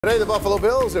Today, the Buffalo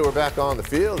Bills, they were back on the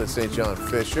field at St. John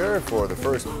Fisher for the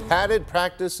first padded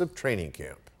practice of training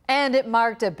camp. And it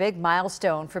marked a big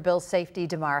milestone for Bills safety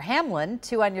Damar Hamlin.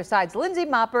 2 on Your Side's Lindsay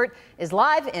Moppert is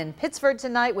live in Pittsford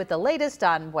tonight with the latest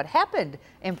on what happened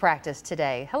in practice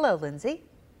today. Hello, Lindsay.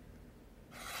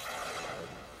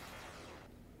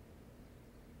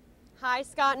 Hi,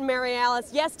 Scott and Mary Alice.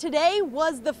 Yes, today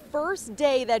was the first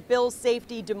day that Bills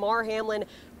safety Damar Hamlin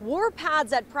wore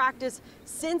pads at practice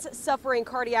since suffering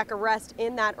cardiac arrest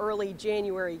in that early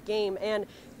January game. And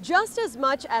just as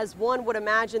much as one would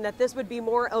imagine that this would be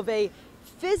more of a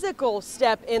physical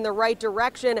step in the right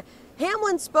direction,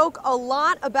 Hamlin spoke a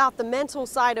lot about the mental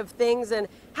side of things and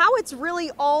how it's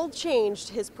really all changed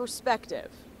his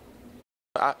perspective.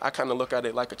 I kind of look at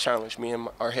it like a challenge. Me and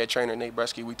our head trainer, Nate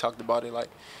Bresky, we talked about it like,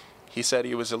 he said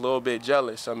he was a little bit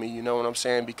jealous. I mean, you know what I'm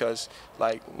saying? Because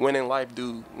like when in life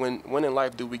do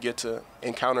we get to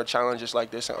encounter challenges like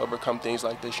this and overcome things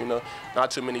like this? You know,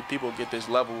 not too many people get this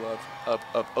level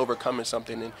of overcoming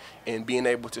something and being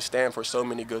able to stand for so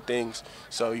many good things.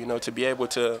 So, you know, to be able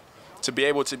to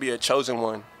be a chosen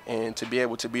one and to be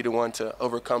able to be the one to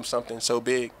overcome something so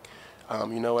big,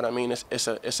 you know what I mean? It's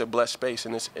a blessed space,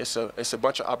 and it's a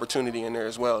bunch of opportunity in there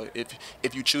as well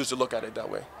if you choose to look at it that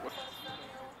way.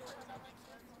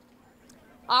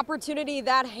 Opportunity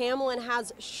that Hamlin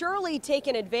has surely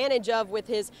taken advantage of with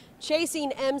his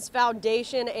Chasing M's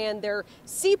Foundation and their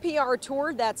CPR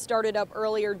tour that started up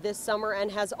earlier this summer and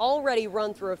has already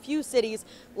run through a few cities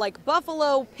like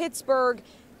Buffalo, Pittsburgh,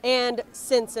 and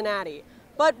Cincinnati.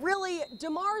 But really,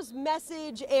 Damar's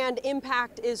message and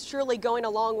impact is surely going a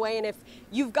long way, and if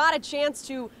you've got a chance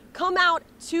to come out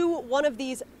to one of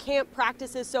these camp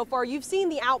practices so far, you've seen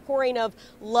the outpouring of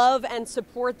love and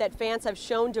support that fans have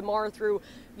shown Damar through,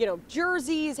 you know,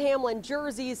 jerseys, Hamlin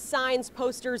jerseys, signs,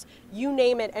 posters, you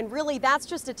name it. And really, that's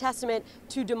just a testament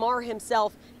to Damar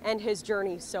himself and his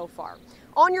journey so far.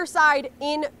 On Your Side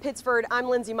in Pittsford, I'm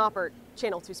Lindsay Moppert,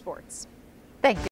 Channel 2 Sports. Thank you.